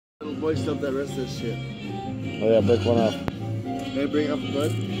moisten up that rest of this shit. Oh yeah, pick one up. Can I bring up the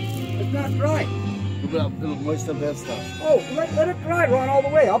bud? It's not dry. It'll moisten up that stuff. Oh, let it dry, Ron, all the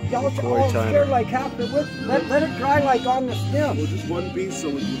way. I'll share like half the width. Let it dry like on the stem. Well, just one piece so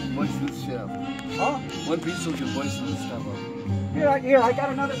we can moisten this shit up. Huh? One piece so we can moisten this stuff up. Here, I got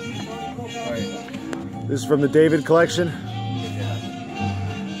another piece. Alright. This is from the David collection.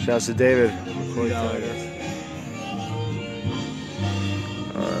 Yeah. Shouts to David. $40.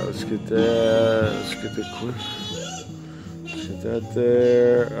 Alright, let's get that. Let's get the quick. Let's get that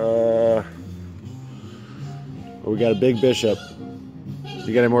there. We got a big bishop.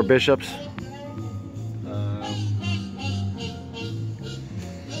 You got any more bishops?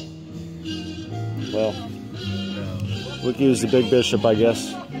 Well, we can use the big bishop, I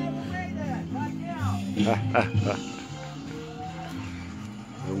guess.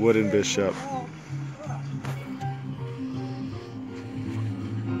 The wooden bishop.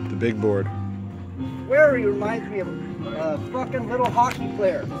 The big board. Where he reminds me of a fucking little hockey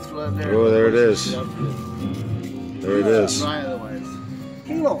player. Oh, there it is. There it is.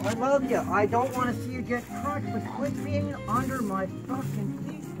 Kilo, I love you. I don't want to see you get crushed, but quit being under my fucking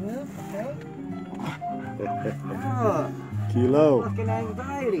feet, man. Okay? Kilo. Fucking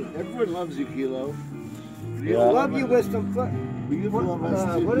anxiety. Everyone loves you, Kilo. I love you with some foot.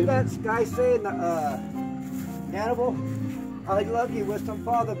 What did that guy say in the Hannibal? I love you with some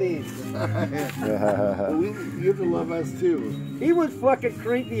father beans. Well, you have to love us too. He was fucking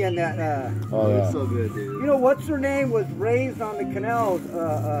creepy in that. Oh yeah. So good, dude. You know what's her name was raised on the canals.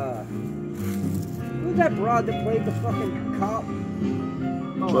 Who's that broad that played the fucking cop?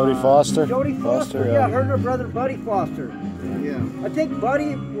 Jodie Foster. Jodie Foster. Yeah, her and her brother Buddy Foster. Yeah. I think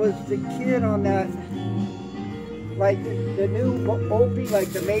Buddy was the kid on that, like the new Opie, like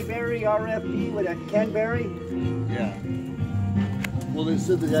the Mayberry RFP with a Ken Berry. Yeah. Well, they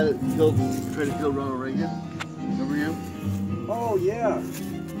said the guy that tried to kill Ronald Reagan. Remember him? Oh yeah.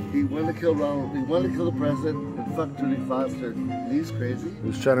 He wanted to kill Ronald. He wanted to kill the president and fuck Jodie Foster. He's crazy. He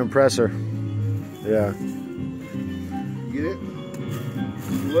was trying to impress her. Yeah. You get it?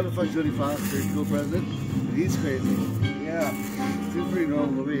 He wanted to fuck Jodie Foster and kill the president. He's crazy. Yeah. Seems pretty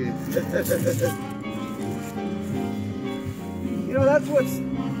normal to me. You know, that's what's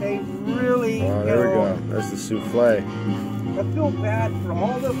a really. Oh, there we go. That's the souffle. I feel bad for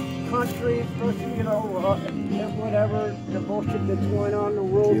all the countries, especially, you know, whatever, the bullshit that's going on in the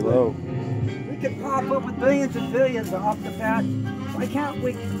world. Kilo. We could pop up with billions and billions off the bat. Why can't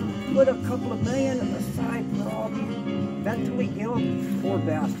we put a couple of million aside for all these mentally ill poor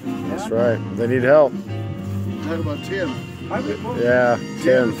bastards? Man? That's right. They need help. Talk about Tim. Yeah,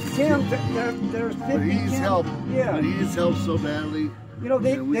 Tim. Tim, there's 50 But he needs help. Yeah. But he needs help so badly. You know,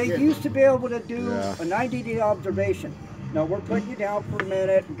 they used to be able to do Yeah. a 90-day observation. No, we're putting you down for a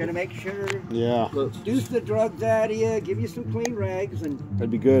minute. We're gonna make sure. Yeah. Reduce the drugs out of you. Give you some clean rags, and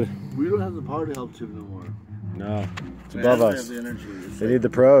That'd be good. We don't have the power to help Tim no more. No. It's Man, above I don't us. have the energy. It's They like- need the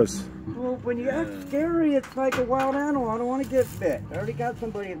pros. well, when you act scary, it's like a wild animal. I don't want to get bit. I already got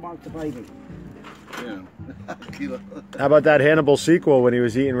somebody that wants to bite me. Yeah. Kilo. How about that Hannibal sequel when he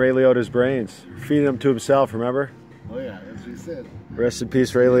was eating Ray Liotta's brains? Feeding them to himself, remember? Oh yeah, that's what he said. Rest in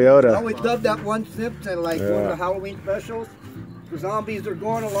peace, Ray I Liotta. always loved that one Simpson, like one of the Halloween specials. The zombies are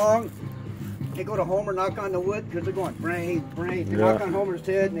going along. They go to Homer, knock on the wood because they're going brains, brains. They knock on Homer's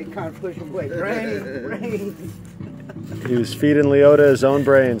head and they kind of push him away. Brains, brains. He was feeding Liotta his own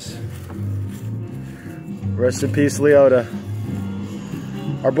brains. Rest in peace, Liotta.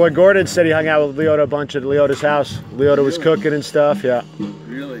 Our boy Gordon said he hung out with Liotta a bunch at Liotta's house. Liotta was cooking and stuff, yeah.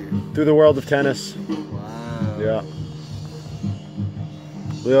 Really? Through the world of tennis. Wow. Yeah.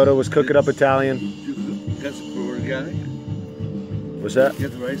 Liotta was cooking up Italian. That's organic? What's that? You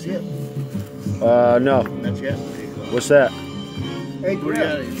got the rice yet? No. Not yet? What's that? Hey,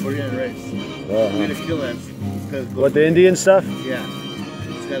 Organic rice. I'm gonna kill that. What, the Indian stuff? Yeah.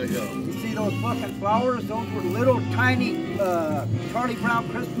 It's gotta go. You see those fucking flowers? Those were little tiny Charlie Brown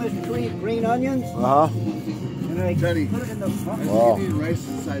Christmas tree green onions. Uh-huh. And I Johnny, put it in the fucking. Wow. You need rice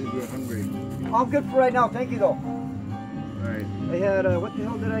inside if you're hungry. I'm good for right now. Thank you, though. Alright. I had, what the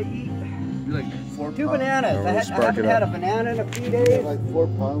hell did I eat? Be like 4 2 pounds. bananas. Oh, I haven't had a banana in a few days. Like 4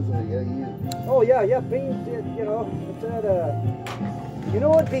 pounds and I gotta eat it. Oh, yeah, beans, you know. It's that, you know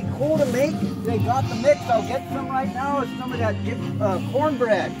what'd be cool to make? They got the mix. I'll get some right now. It's some of that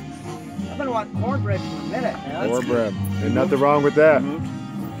cornbread. I've been wanting cornbread for a minute, man. Cornbread. Ain't nothing wrong with that.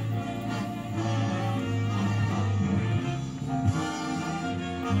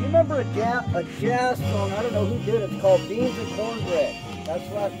 You remember a jazz song? I don't know who did it. It's called Beans and Cornbread. That's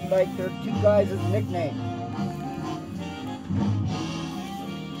what, like, their two guys' nickname.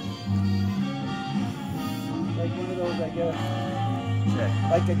 I guess.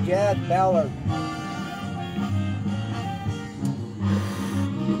 Check. Like a jazz ballad.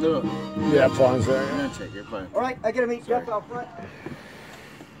 No, Yeah, Fawn's there. you're gonna check. You're fine. All right, I gotta meet Jeff out front.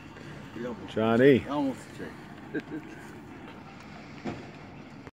 You don't- Johnny. I almost check.